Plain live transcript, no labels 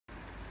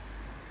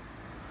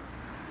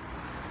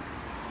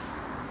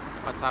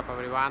What's up,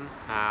 everyone?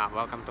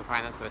 Welcome to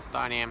Finance with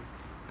Tony.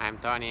 I'm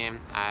Tony.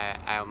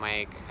 I'll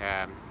make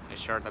a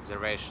short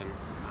observation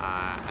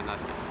of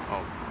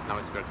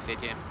Novosibirsk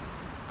city.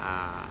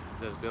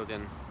 This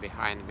building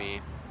behind me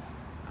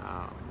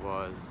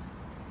was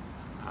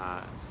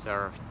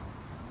served.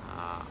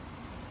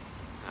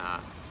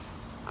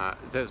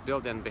 This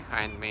building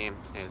behind me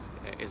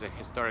is a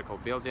historical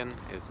building.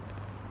 Is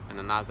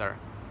another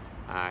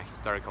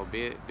historical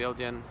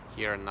building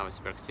here in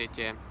Novosibirsk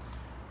city.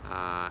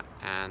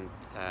 And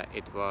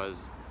it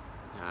was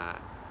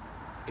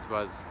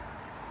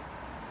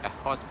a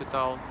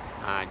hospital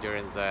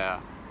during the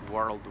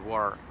World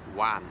War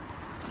I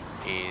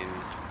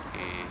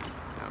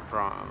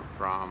from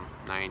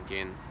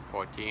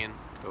 1914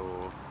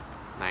 to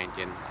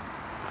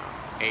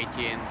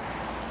 1918.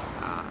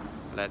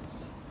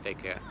 Let's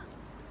take a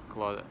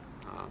closer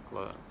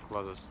look.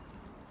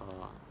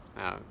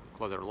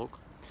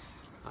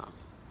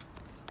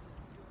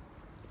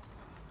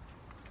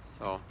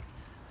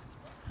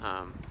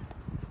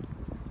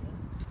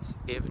 It's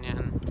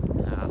evening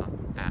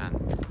and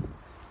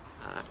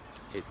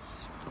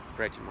it's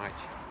pretty much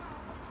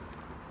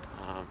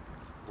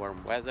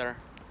warm weather.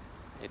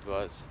 It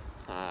was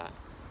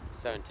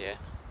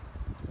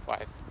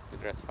 75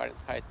 degrees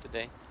Fahrenheit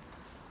today.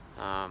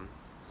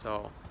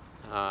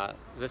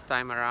 This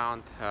time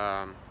around,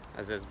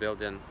 this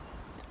building,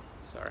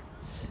 sorry,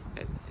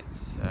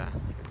 it's a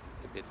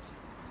bit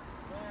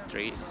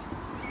trees.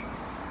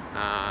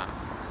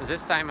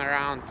 This time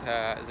around,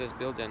 this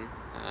building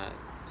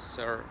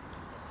served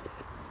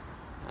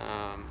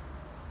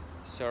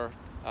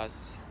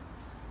us.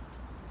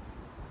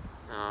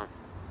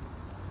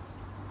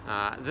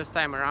 This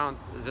time around,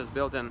 this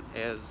building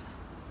is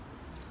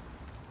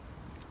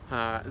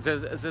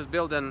this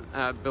building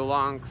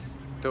belongs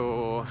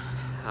to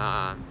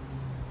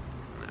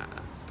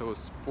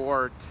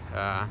sport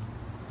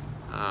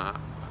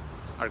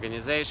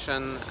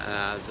organization.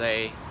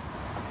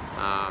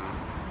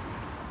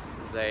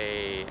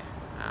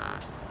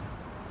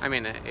 I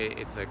mean,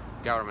 it's a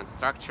government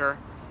structure.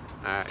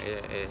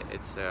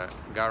 It's a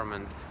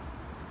government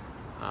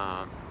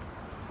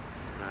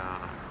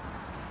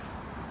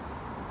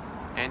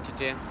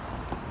entity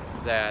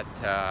that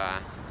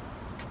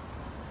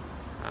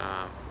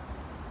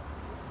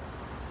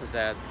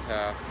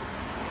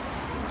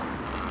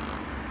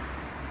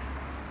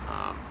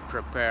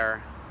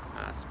prepare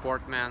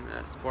sportsmen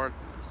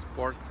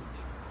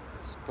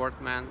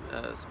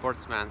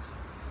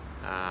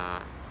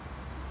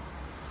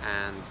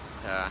and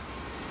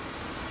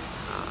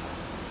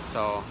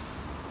so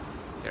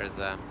here's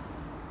a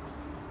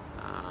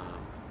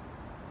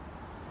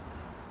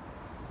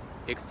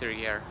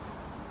exterior,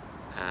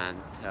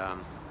 and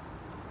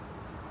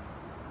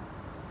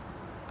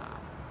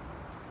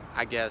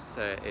I guess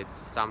it's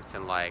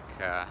something like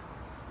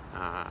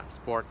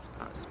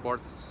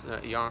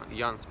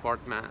young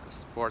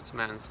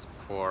sportsmen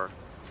for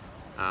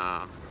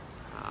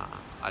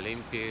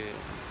Olympic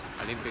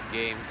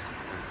Games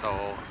and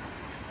so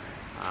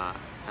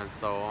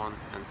on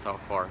and so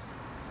forth.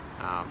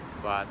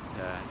 But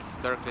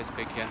historically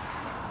speaking,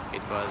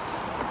 it was a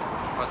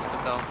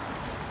hospital,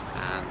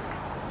 and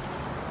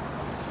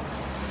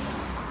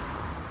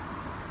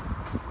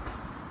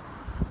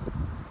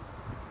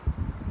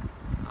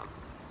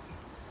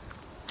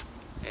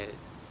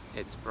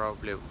it's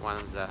probably one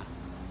of the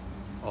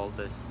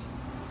oldest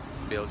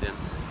buildings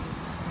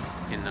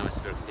in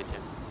Novosibirsk city.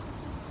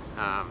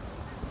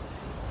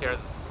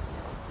 Here's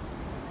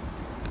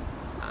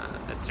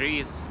the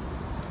trees,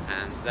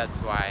 and that's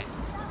why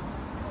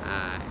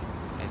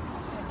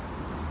it's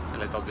a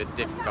little bit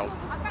difficult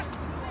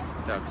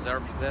to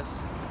observe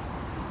this,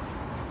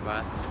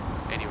 but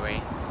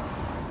anyway.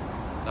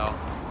 So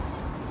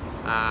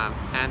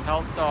and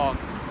also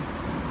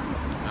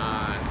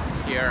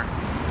here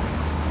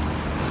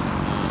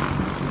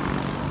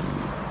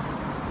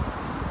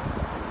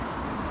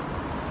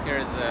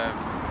here's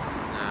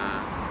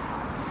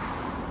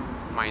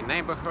my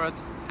neighborhood,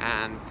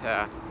 and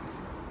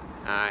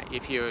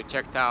if you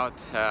checked out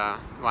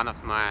one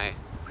of my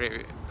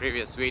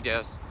previous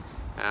videos,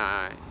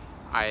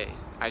 I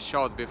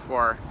showed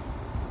before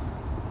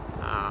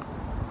a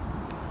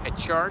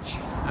church,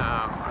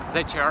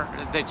 the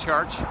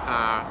church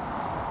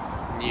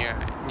near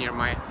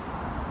my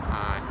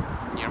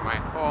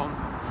home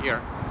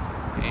here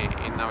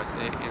in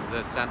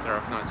the center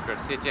of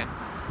Novosibirsk city,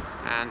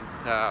 and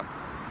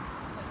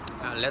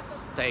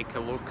let's take a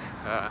look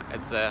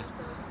at the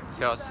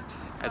first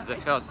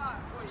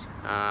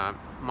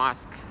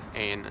mosque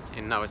in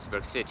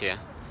Novosibirsk city,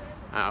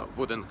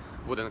 wooden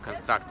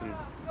constructed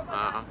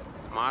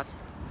mosque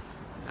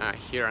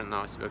here in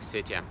Novosibirsk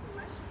city.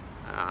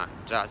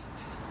 Just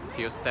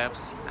few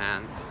steps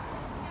and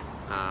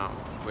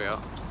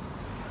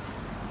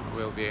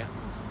we'll be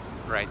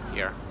right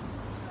here.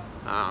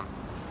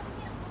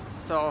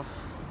 So,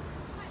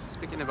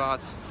 speaking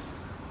about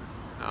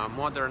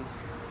modern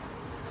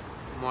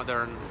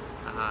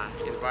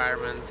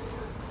environment,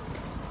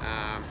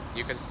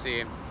 you can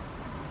see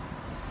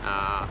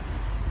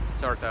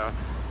sort of,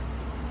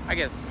 I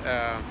guess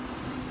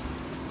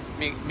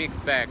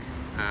mixed bag.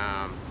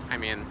 I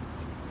mean,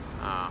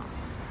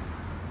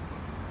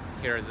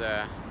 here are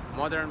the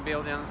modern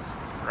buildings,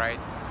 right?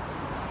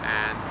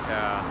 And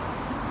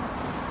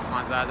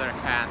on the other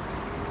hand,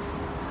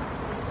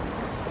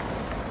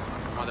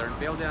 modern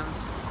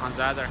buildings. On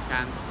the other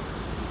hand,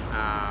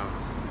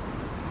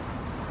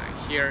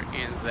 here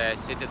in the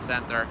city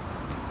center,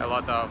 we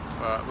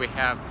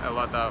have a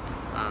lot of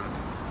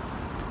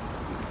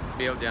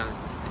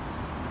buildings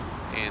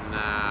in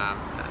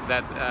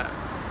that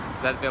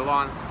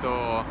belongs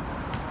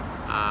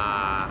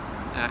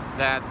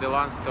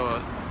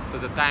to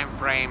the time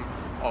frame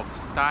of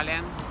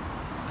Stalin,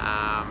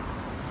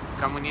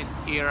 communist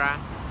era,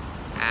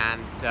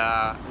 and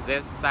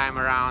this time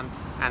around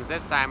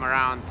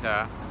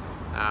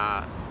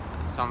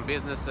some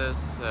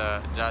businesses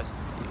just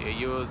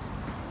use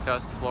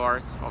first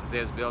floors of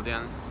these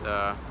buildings,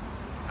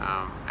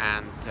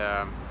 and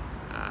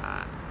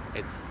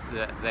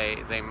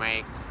they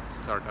make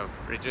sort of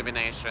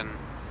rejuvenation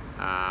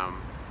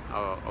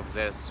of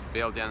these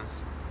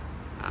buildings,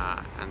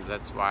 and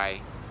that's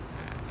why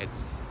it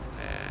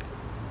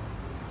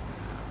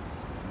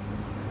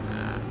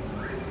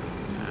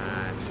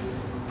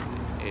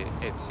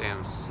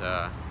seems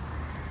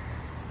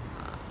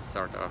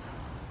sort of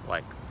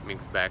like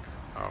mixed bag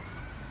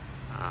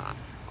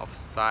of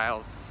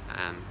styles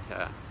and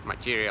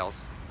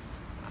materials,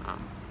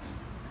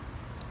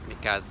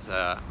 because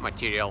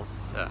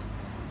materials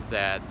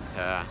that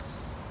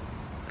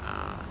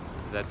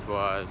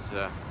was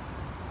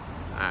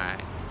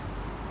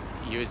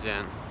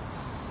using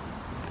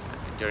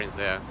during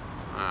the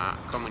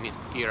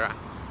communist era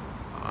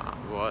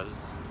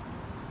was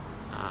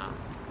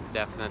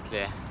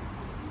definitely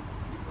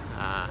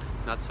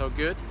not so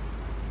good.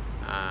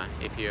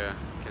 If you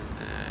can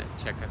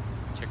check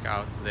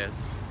out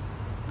this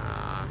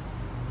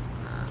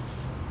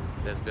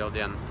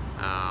building,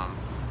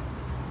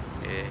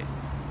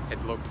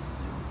 it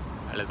looks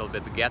a little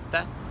bit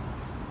ghetto,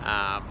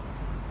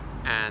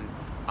 and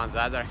on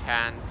the other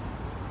hand,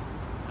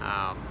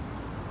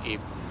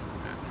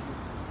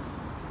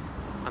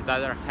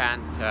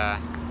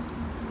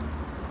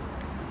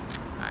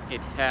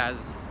 it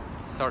has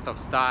sort of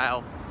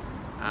style.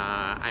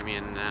 I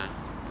mean,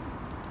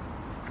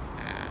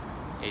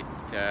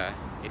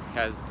 it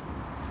has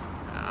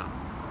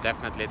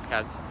definitely it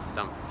has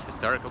some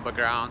historical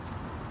background,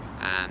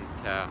 and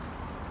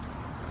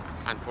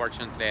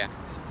unfortunately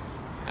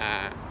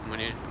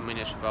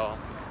municipal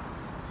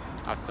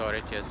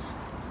authorities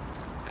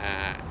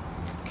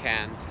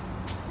can't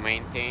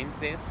maintain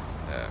this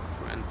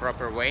in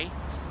proper way.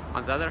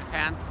 On the other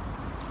hand,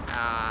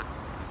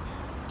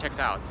 check it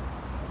out.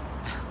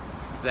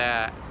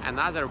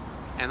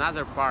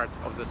 Another part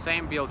of the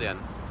same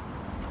building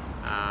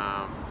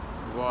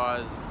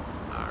was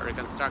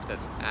reconstructed,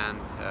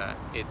 and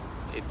it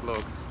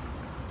looks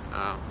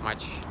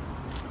much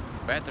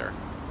better.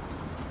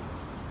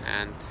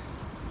 And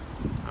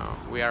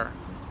we are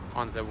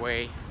on the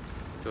way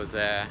to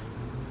the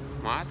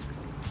mosque.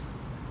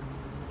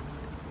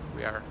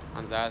 We are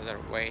on the other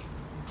way,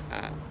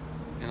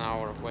 in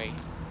our way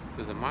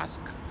to the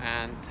mosque,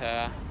 and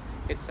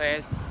it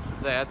says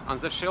that on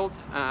the shield,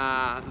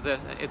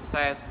 it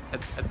says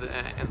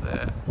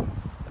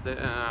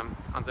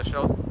on the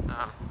shield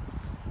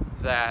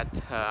that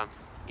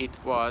it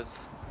was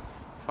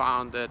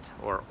founded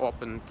or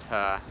opened.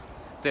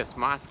 This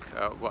mosque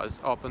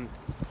was opened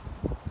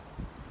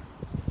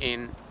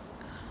in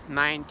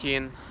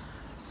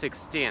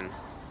 1916,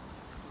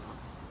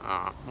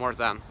 more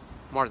than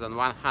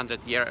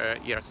 100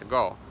 years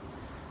ago.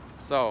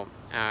 So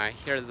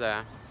here's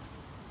the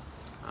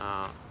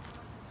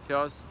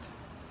first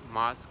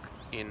mosque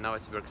in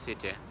Novosibirsk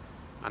city.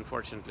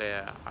 Unfortunately,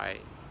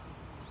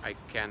 I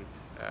can't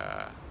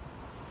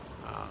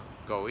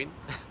go in,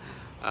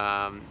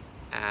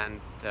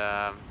 and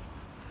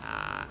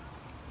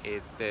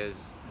it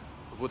is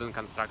a wooden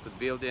constructed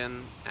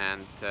building,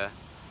 and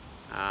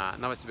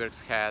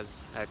Novosibirsk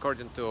has,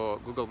 according to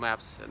Google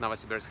Maps,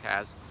 Novosibirsk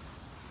has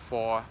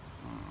 4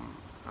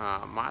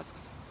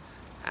 mosques,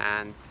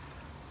 and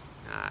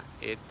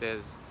it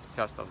is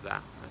first of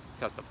them.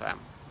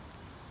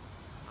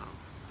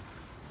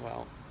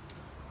 Well,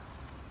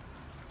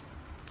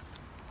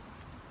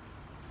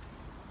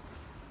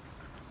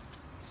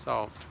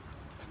 so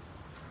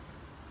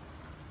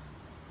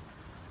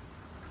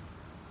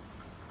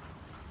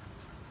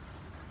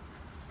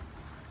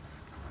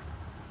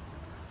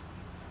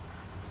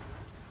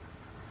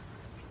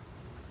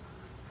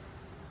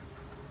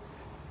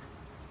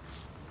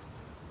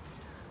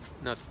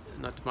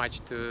not much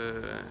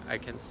I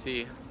can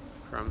see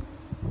from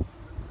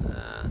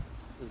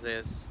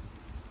this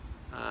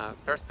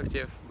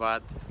perspective,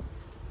 but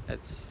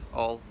it's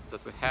all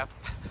that we have.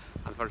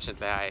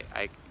 Unfortunately,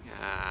 I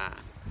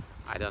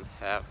don't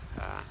have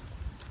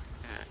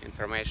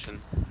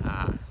information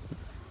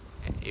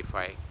if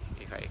I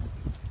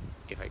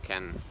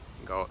can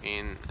go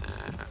in,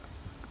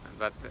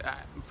 but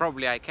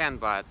probably I can,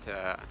 but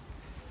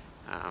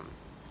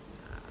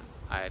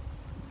I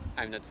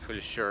I'm not fully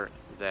sure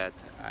that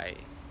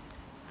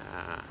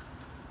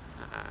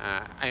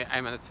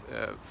I'm not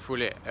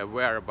fully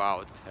aware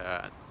about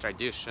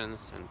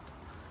traditions and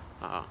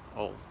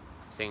all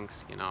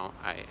things. You know,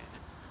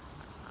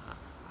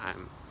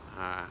 I'm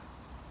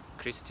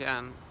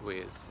Christian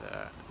with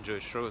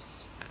Jewish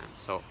roots, and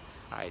so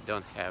I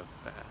don't have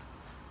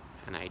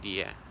an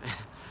idea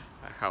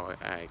how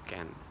I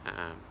can.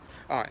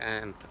 Oh,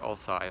 and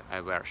also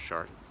I wear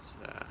shorts,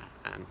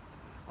 and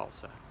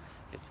also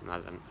it's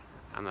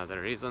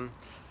another reason,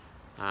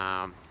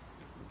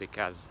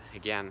 because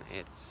again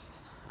it's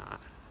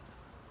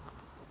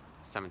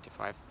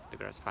 75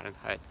 degrees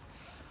Fahrenheit.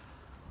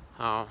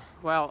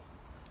 Well,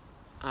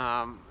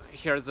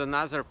 here's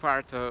another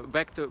part.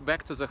 Back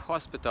to the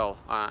hospital.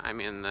 I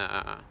mean,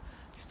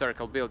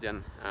 historical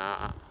building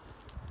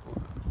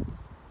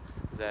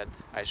that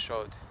I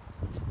showed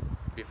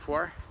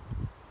before.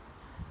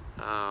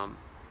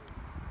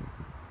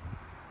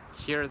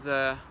 Here's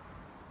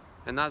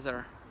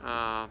another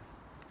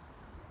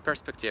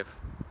perspective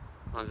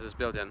on this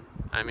building.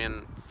 I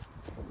mean,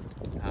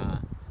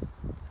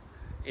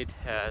 it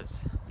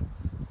has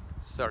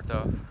sort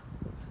of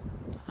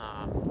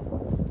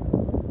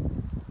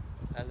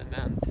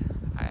element.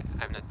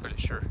 I'm not really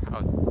sure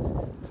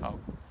how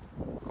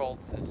called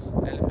this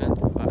element,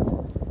 but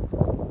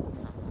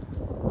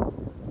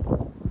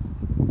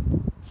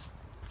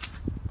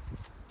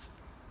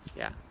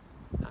yeah,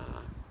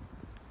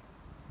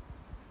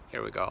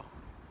 here we go.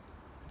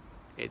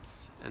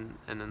 It's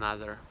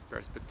another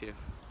perspective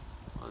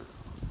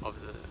of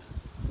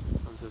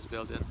this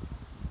building.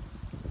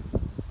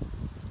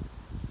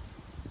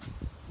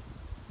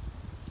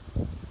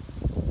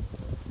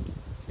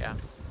 Yeah.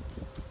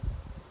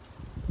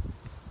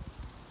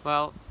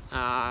 Well,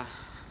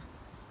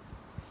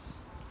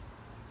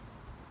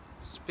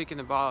 speaking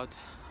about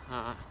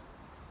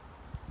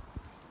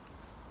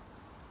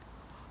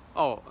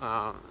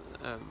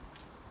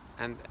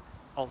and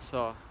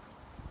also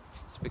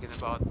speaking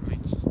about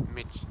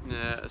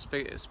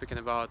speaking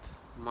about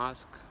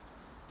Mosque,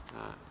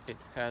 it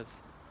has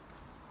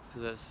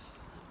this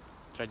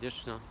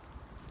traditional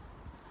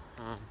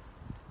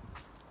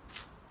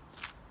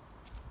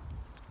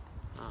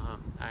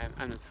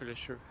I'm not fully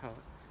sure how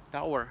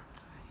tower.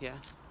 Yeah,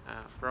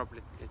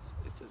 probably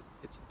it's a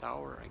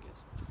tower, I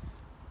guess.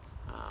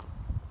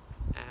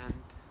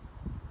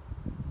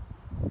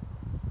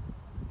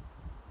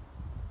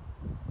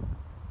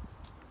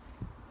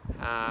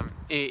 And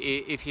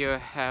if you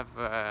have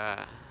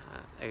an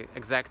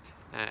exact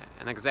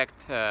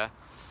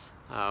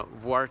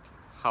word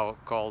how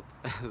called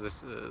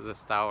this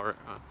tower,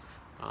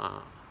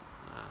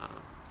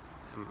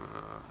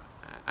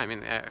 I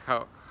mean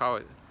how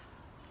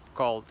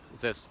called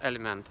this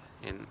element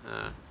in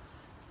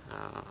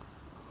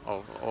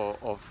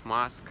of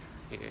Mosque,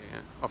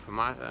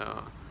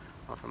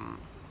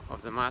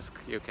 of the Mosque,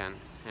 you can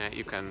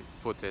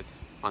put it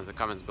on the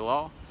comments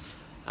below.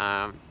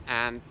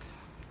 And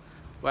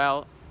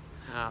well,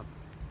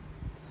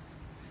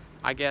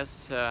 I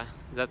guess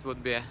that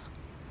would be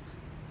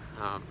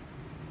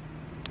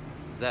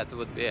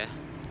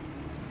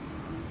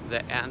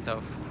the end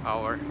of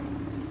our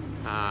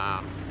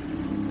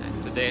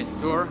today's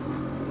tour.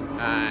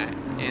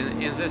 In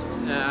this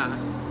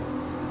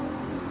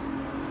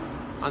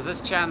on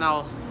this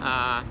channel,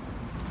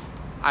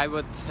 I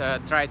would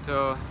try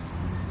to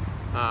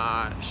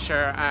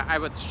share. I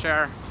would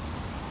share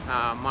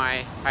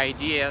my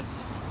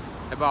ideas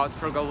about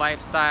frugal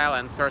lifestyle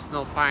and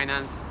personal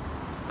finance.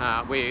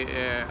 We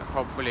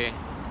hopefully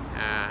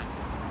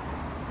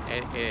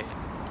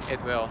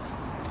it will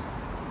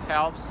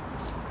help.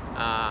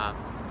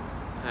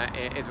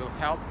 It will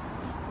help,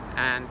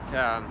 and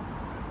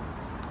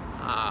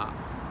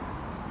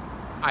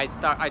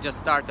I just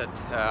started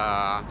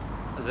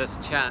this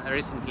channel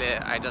recently.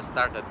 I just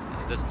started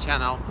this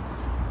channel,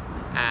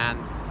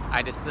 and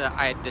I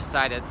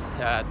decided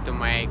to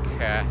make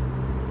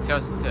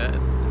first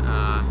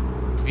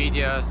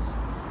videos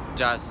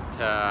just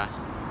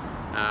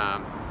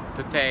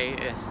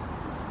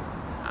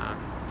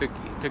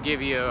to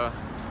give you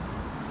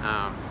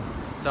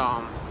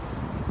some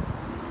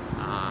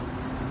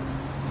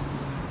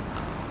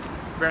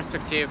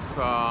perspective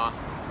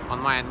on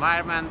my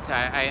environment.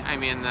 I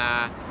mean,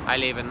 I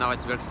live in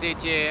Novosibirsk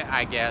city.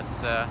 I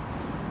guess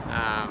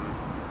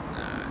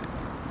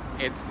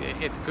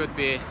it could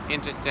be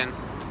interesting.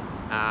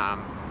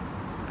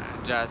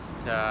 Just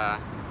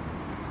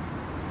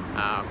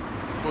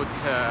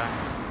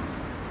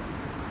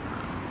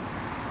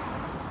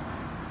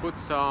put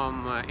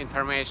some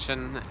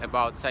information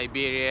about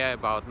Siberia,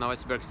 about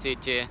Novosibirsk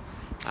city,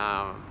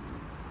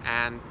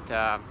 and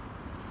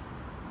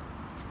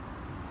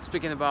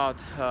speaking about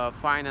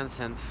finance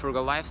and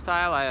frugal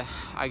lifestyle. I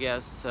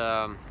guess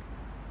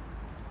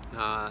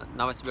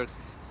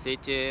Novosibirsk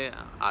city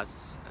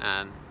as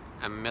a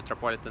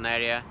metropolitan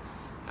area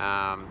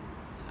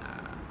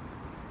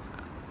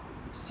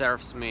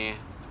serves me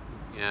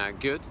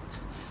good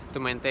to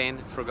maintain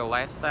frugal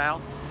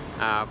lifestyle.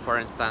 For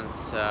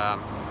instance,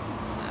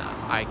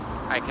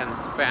 I can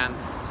spend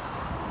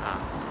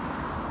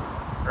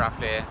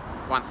roughly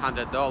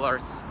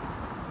 $100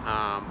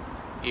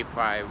 if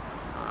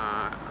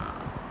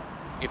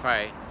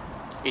I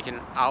eating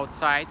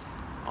outside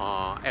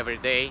every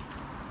day,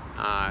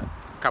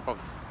 couple of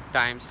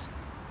times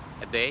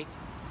a day.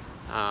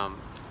 I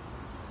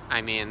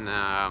mean,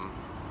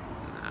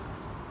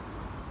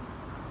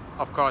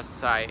 of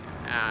course, I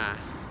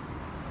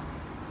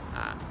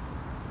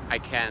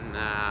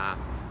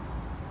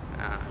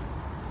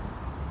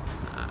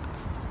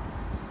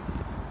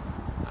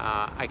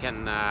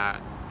can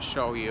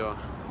show you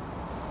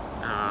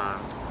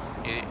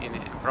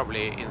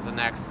probably in the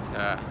next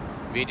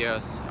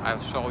videos. I'll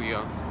show you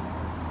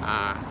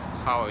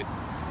how it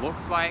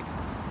looks like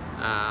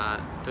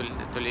to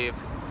live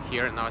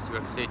here in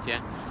Novosibirsk city.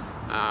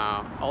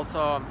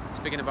 Also,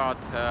 speaking about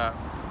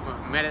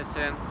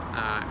medicine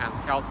and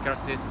healthcare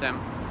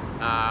system,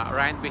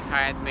 right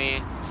behind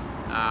me,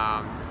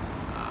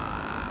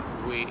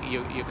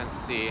 you can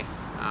see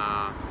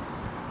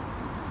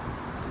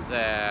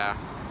the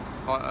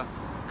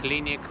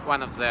clinic,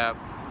 one of the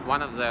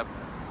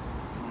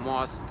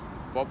most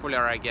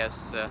popular, I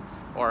guess,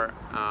 or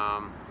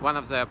one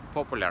of the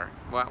popular,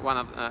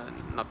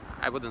 not,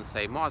 I wouldn't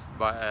say most,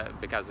 but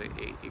because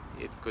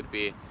it could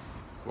be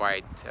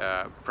quite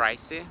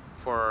pricey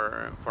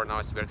for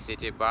Novosibirsk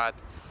city, but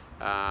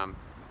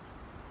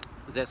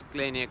this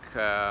clinic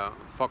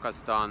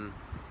focused on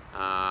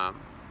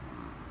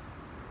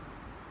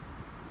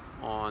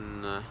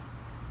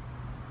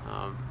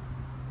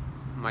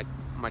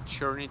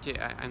maternity.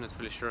 I'm not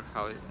really sure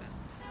how it,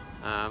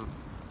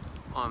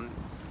 on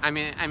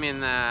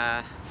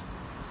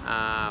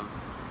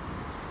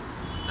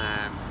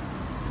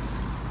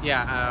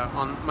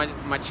on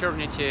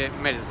maternity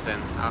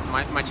medicine,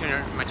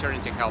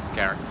 maternity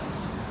healthcare.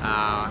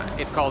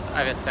 It's called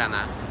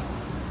Avicenna.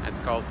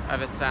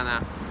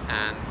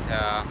 And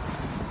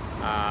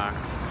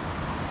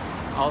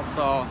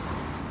also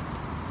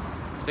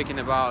speaking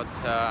about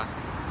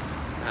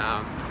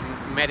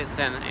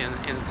medicine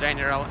in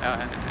general,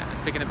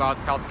 speaking about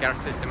healthcare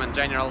system in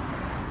general,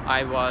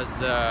 I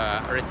was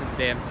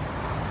recently in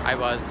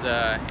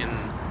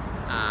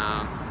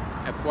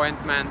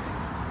appointment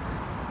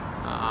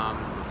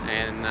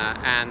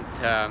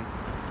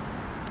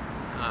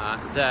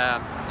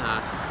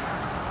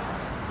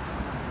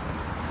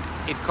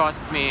it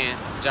cost me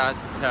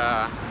just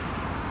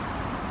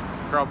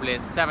probably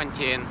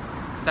 $17,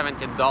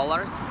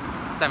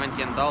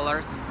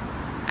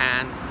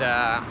 and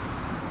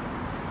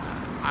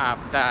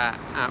after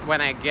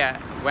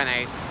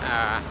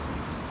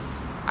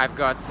I've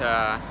got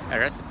a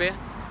recipe.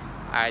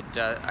 I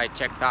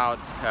checked out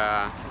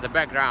the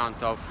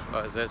background of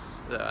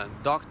this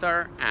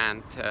doctor,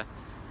 and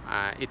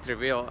it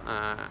revealed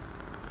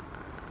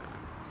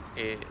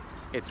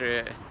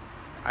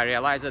I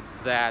realized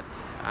that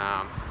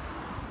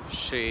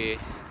she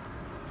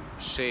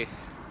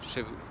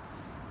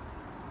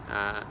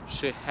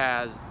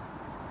has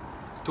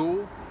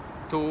two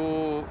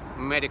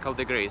medical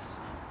degrees.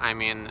 I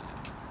mean,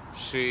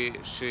 she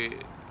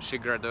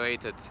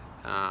graduated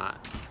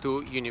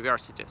 2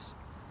 universities,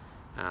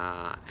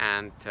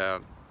 and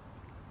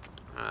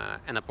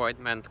an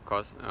appointment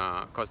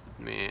costed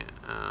me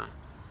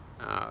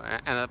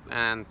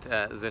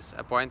this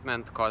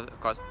appointment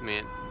cost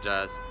me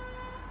just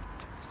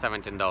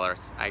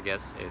 $17. I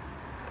guess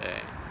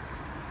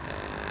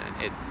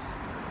it's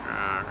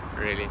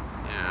really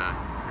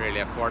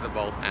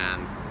affordable.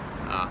 And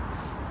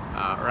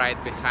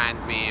right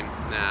behind me,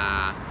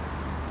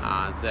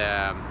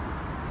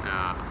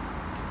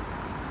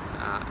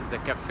 the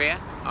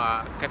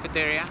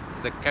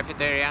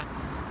cafeteria,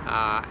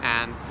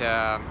 and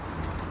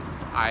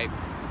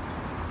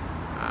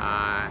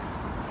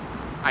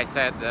I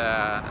said,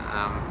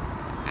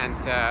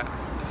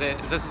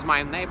 this is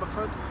my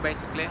neighborhood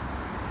basically,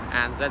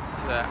 and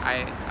that's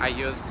I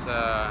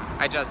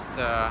just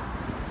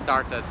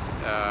started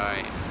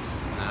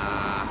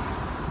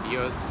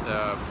use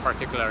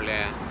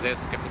particularly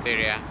this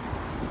cafeteria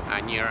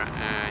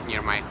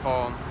near my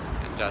home,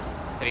 just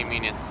 3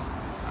 minutes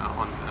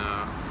on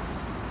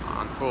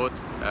foot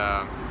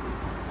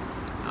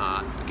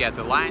to get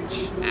a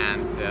lunch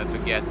and to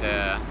get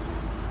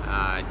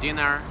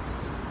dinner,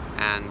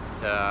 and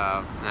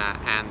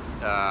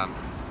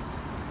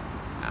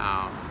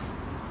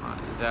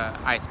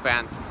I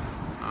spent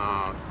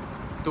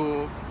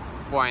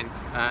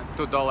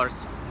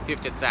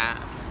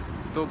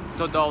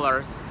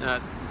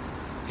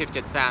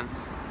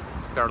 $2.50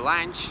 per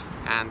lunch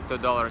and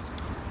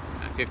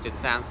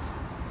 $2.50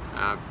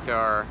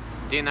 per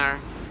dinner,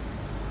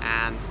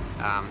 and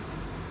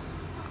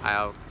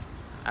I'll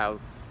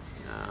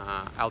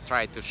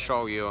try to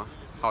show you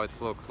how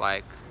it looks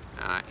like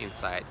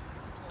inside.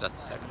 Just a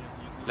second.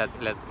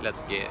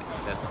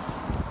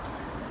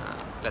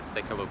 Let's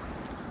take a look.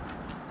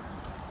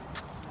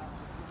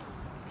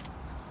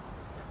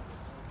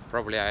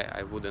 Probably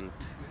I wouldn't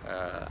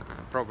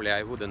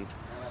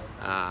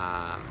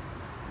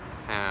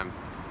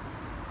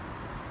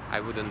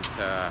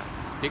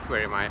speak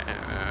very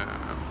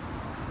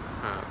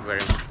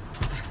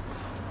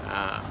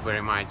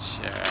very much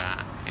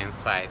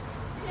inside,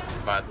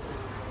 but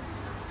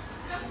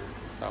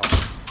so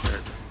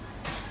there's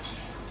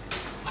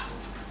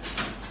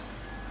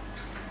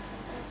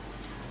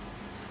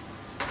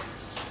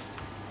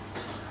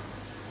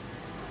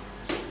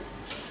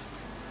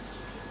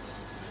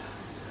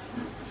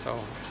so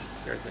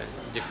here's a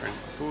different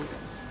food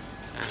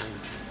and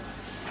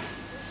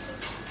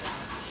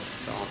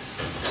so on.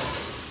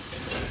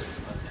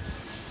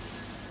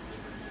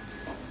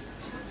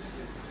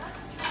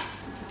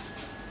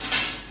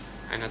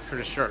 I'm not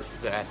pretty sure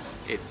that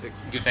it's a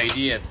good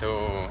idea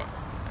to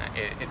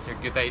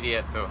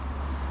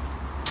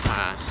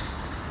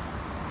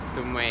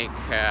make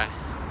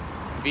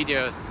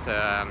videos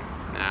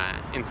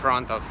in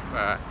front of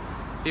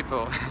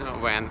people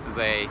when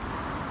they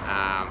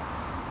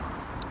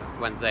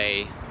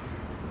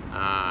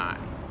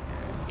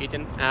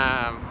eaten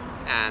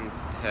and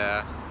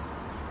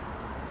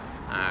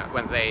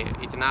when they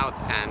eaten out,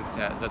 and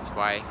that's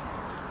why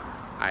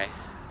I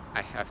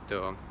have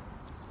to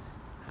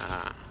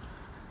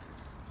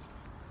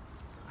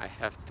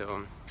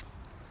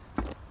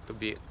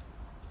be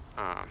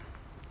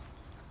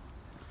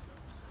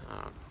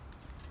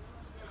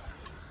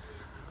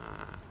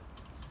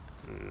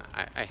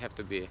I have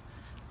to be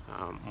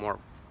more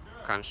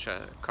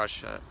conscious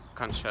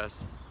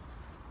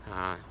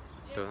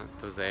to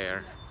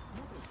their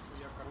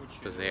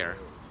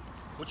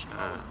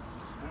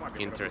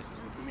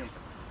interests.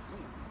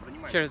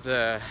 Here's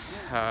a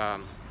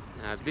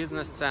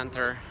business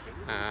center.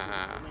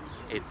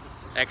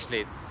 It's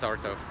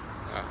sort of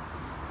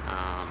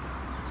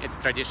it's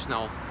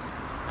traditional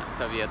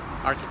Soviet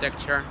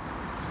architecture,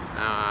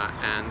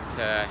 and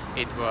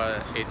it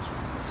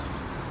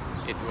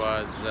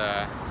was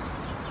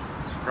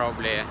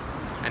probably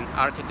an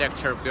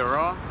architecture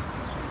bureau,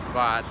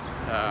 but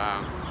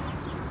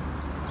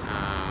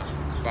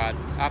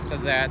after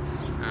that,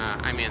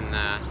 I mean,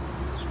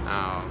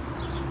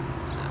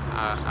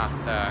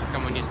 after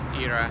communist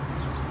era,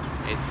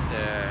 it's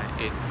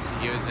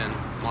using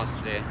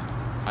mostly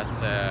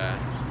as a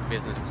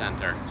business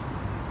center.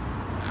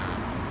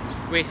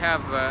 We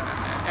have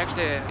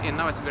actually in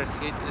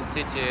Novosibirsk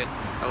city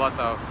a lot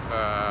of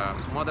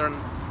modern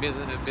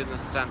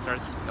business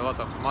centers, a lot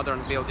of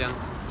modern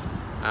buildings.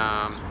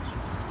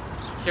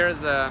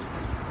 Here's a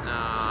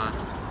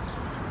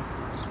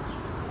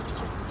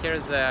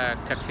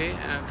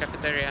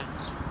cafeteria,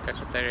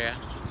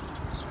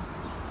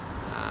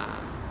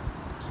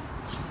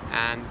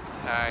 and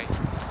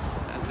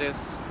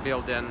this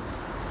building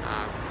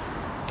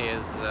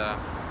is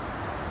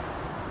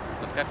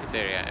not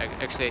cafeteria.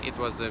 Actually, it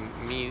was a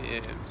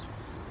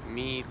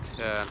meat.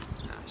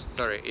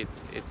 Sorry,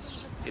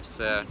 it's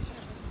a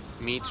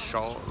meat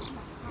shop,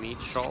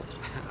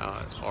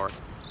 or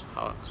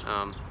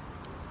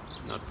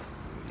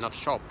not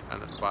shop,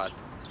 but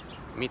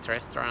meat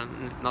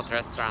restaurant. Not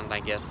restaurant. I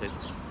guess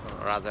it's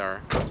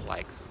rather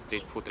like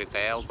street food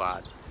retail,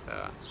 but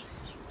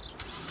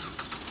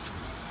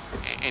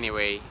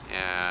anyway,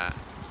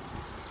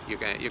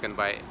 you can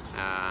buy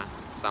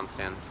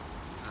something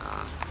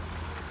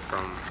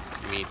from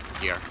meat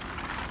here.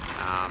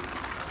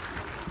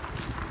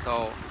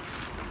 So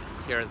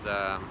here's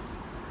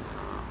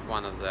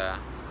one of the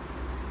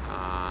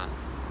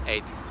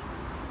 8.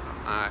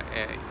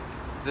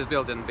 This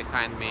building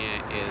behind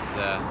me is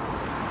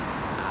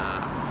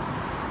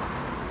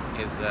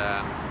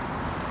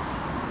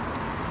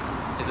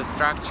a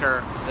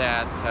structure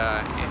that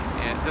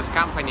this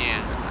company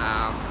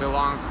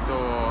belongs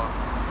to.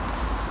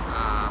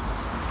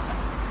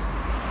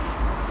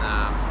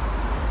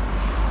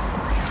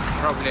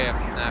 Probably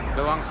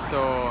belongs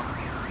to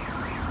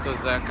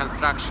the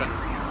construction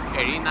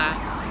arena,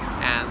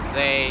 and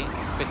they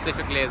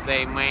specifically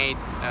make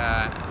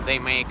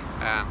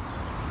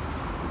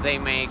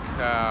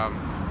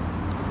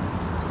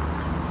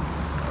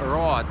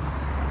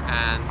roads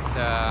and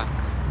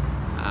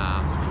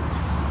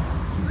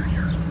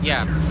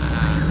yeah,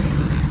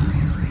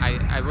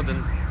 I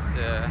wouldn't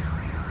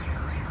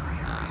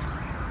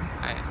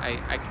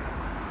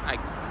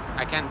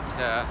I can't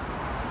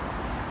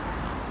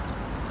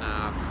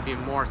be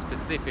more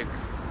specific,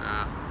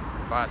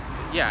 but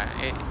yeah,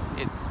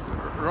 it's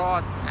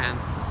roads and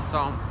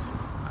some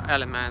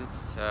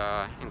elements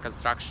in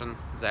construction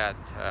that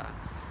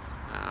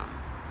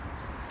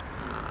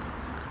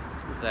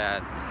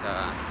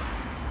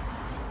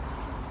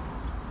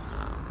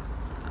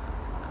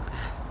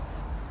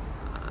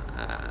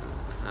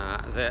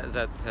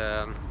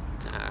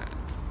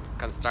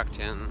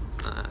construction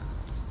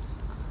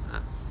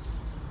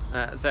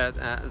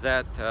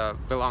that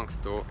belongs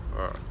to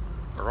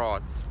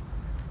roads.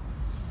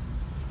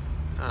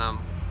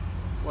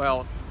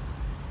 Well,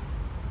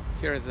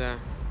 here is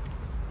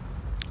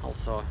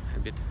also a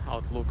bit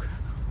outlook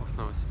of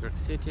Novosibirsk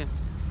city,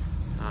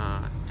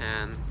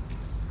 and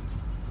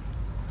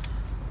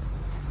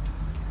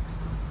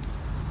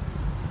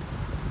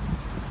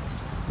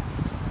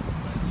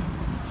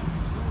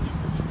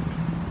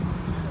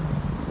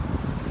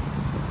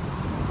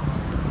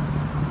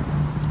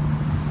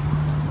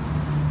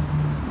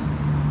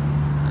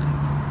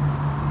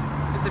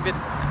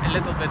a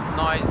little bit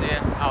noisy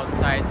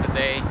outside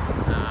today.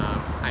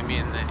 I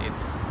mean,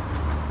 it's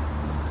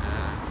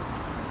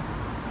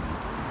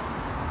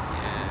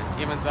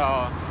even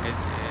though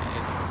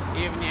it's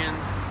evening,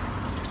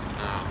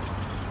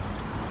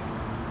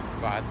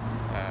 but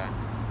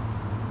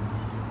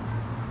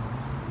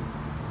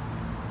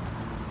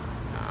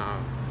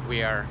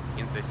we are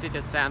in the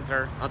city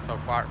center, not so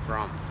far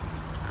from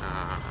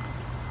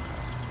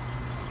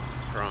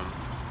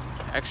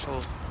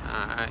actual.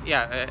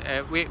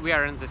 We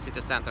are in the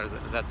city center.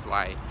 That's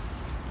why.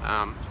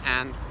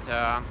 And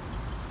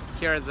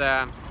here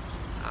the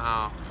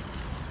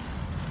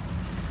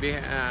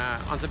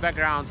on the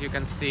background you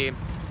can see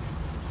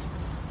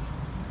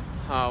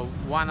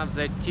one of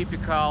the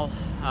typical.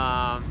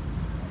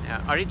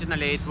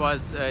 Originally, it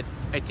was a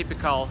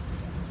typical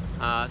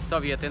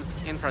Soviet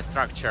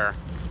infrastructure,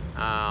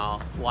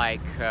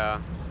 like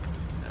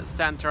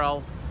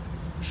central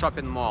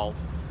shopping mall.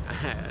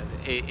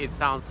 It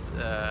sounds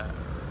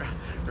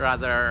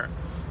rather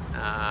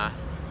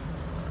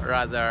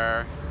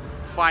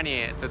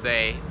funny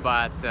today,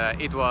 but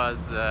it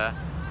was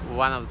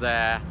one of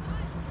the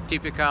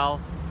typical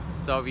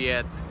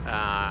Soviet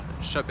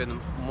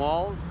shopping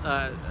mall.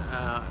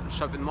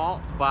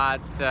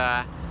 But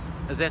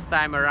this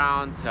time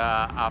around,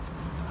 after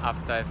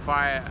the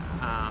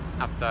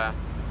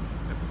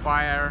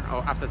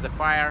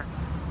fire,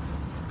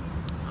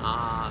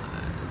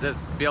 this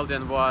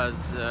building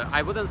was,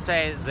 I wouldn't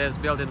say this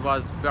building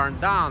was burned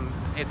down.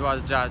 It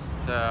was just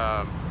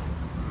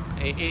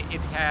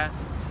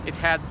it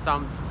had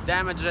some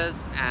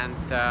damages, and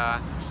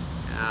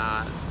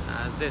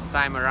this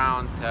time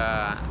around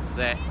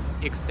the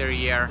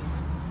exterior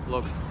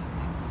looks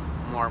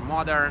more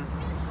modern,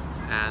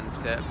 and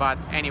but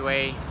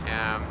anyway,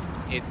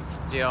 it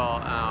still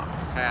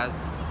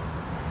has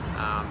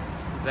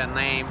the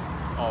name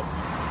of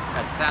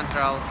a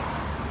central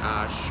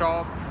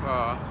shop.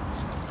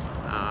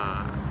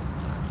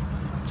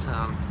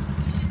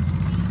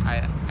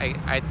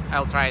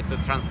 I'll try to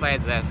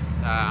translate this.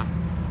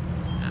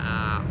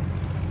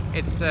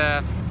 It's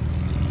a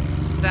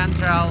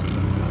central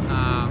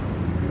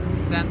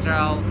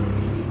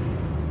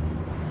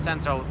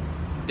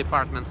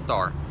department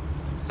store.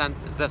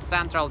 The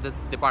central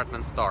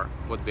department store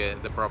would be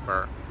the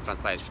proper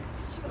translation.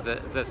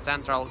 The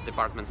central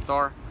department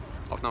store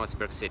of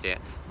Novosibirsk city.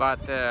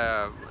 But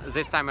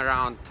this time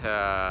around,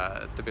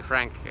 to be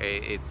frank,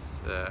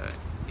 it's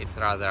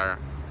rather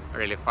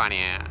really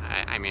funny.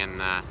 I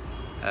mean,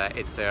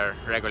 it's a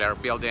regular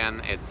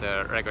building. It's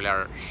a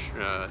regular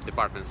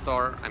department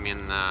store. I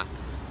mean,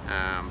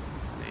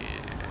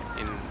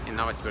 in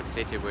Novosibirsk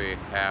city we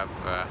have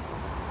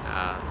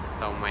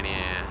so many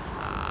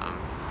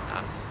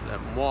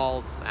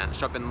malls and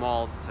shopping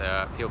malls.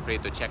 Feel free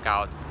to check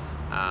out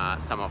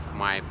some of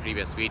my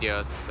previous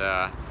videos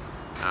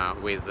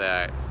with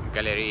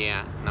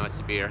Galleria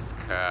Novosibirsk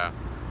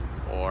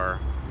or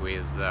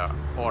with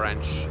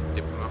Orange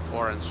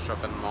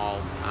shopping mall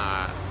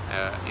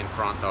in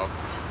front of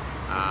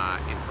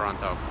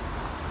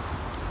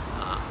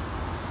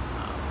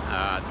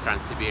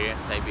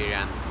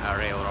Trans-Siberian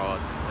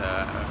Railroad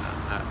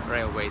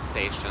railway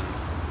station.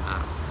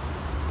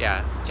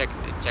 Yeah, check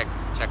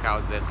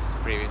out these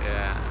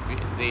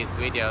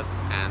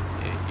videos, and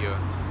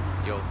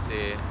you'll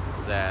see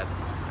that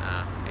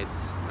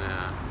it's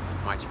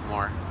much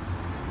more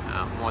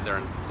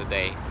modern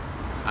today.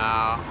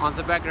 On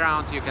the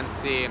background you can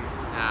see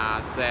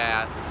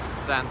the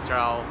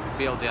central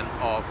building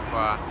of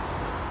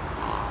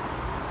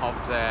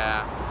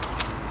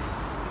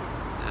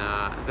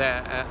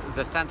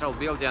the central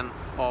building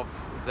of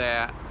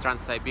the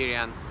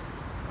Trans-Siberian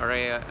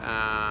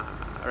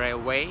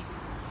Railway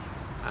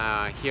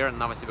here in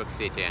Novosibirsk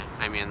city.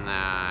 I mean,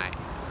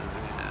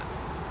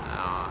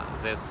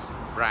 this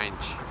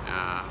branch,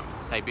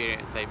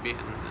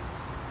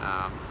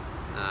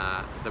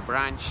 the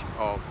branch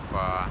of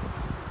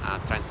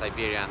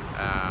Trans-Siberian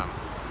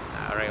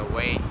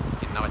Railway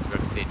in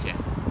Novosibirsk city.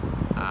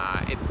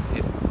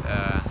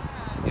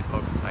 It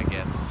looks, I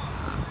guess,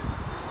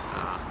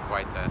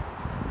 quite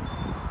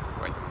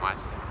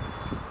massive.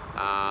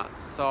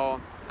 So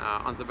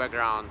on the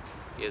background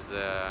is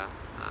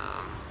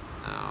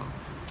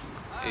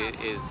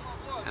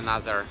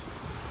another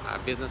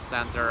business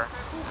center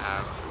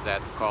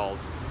that called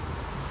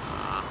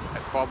a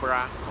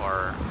Cobra,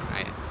 or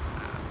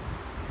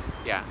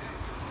yeah,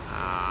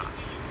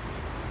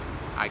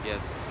 I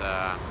guess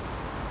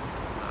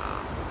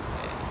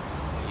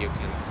you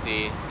can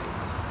see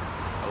it's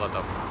a lot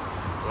of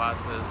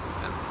glasses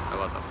and a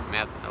lot of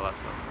metal,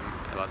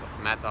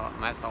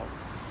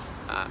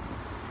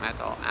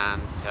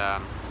 and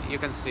you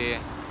can see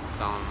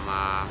some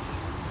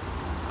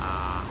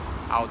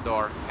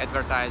outdoor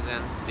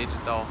advertising,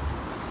 digital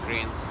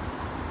screens,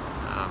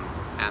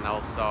 and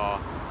also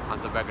on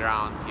the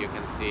background you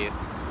can see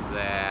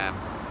the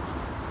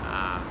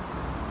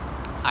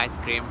ice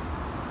cream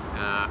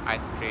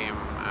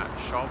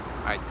shop,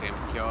 ice cream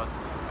kiosk.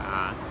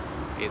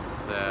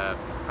 It's a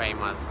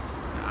famous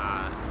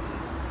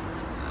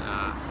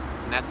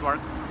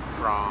network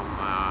from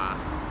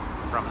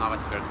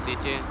Novosibirsk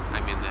city. I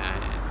mean,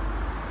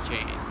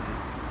 chain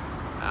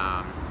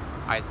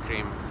ice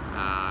cream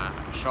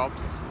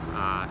shops.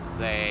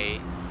 They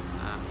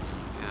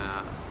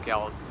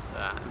scaled.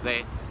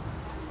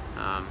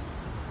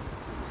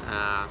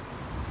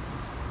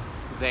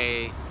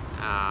 They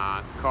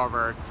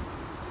covered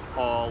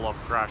all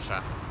of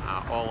Russia,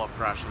 all of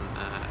Russian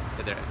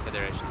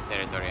Federation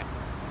territory,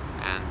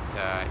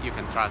 and you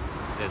can trust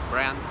this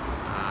brand.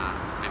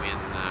 I mean,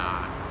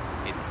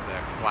 it's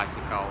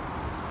classical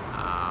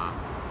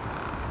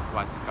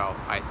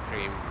ice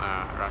cream,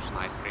 Russian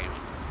ice cream,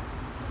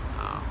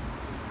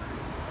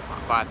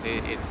 but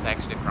it's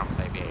actually from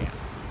Siberia,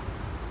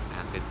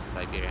 and it's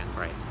Siberian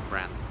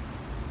brand.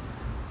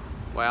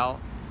 Well,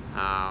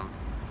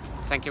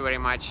 thank you very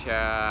much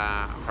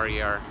for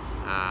your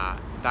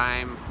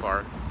time,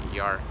 for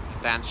your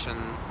attention,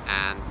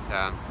 and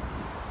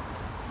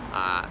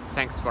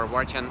thanks for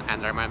watching.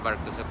 And remember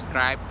to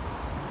subscribe.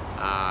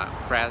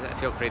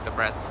 Feel free to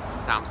press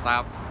thumbs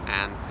up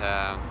and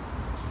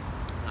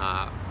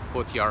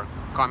put your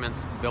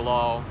comments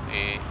below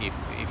if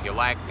you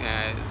like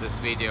this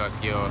video.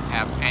 If you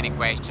have any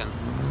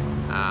questions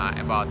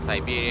about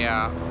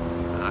Siberia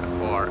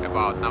or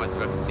about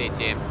Novosibirsk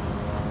city,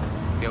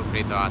 feel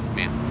free to ask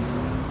me.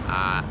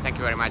 Thank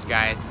you very much,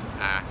 guys.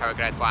 Have a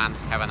great one.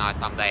 Have an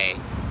awesome day.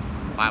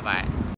 Bye bye.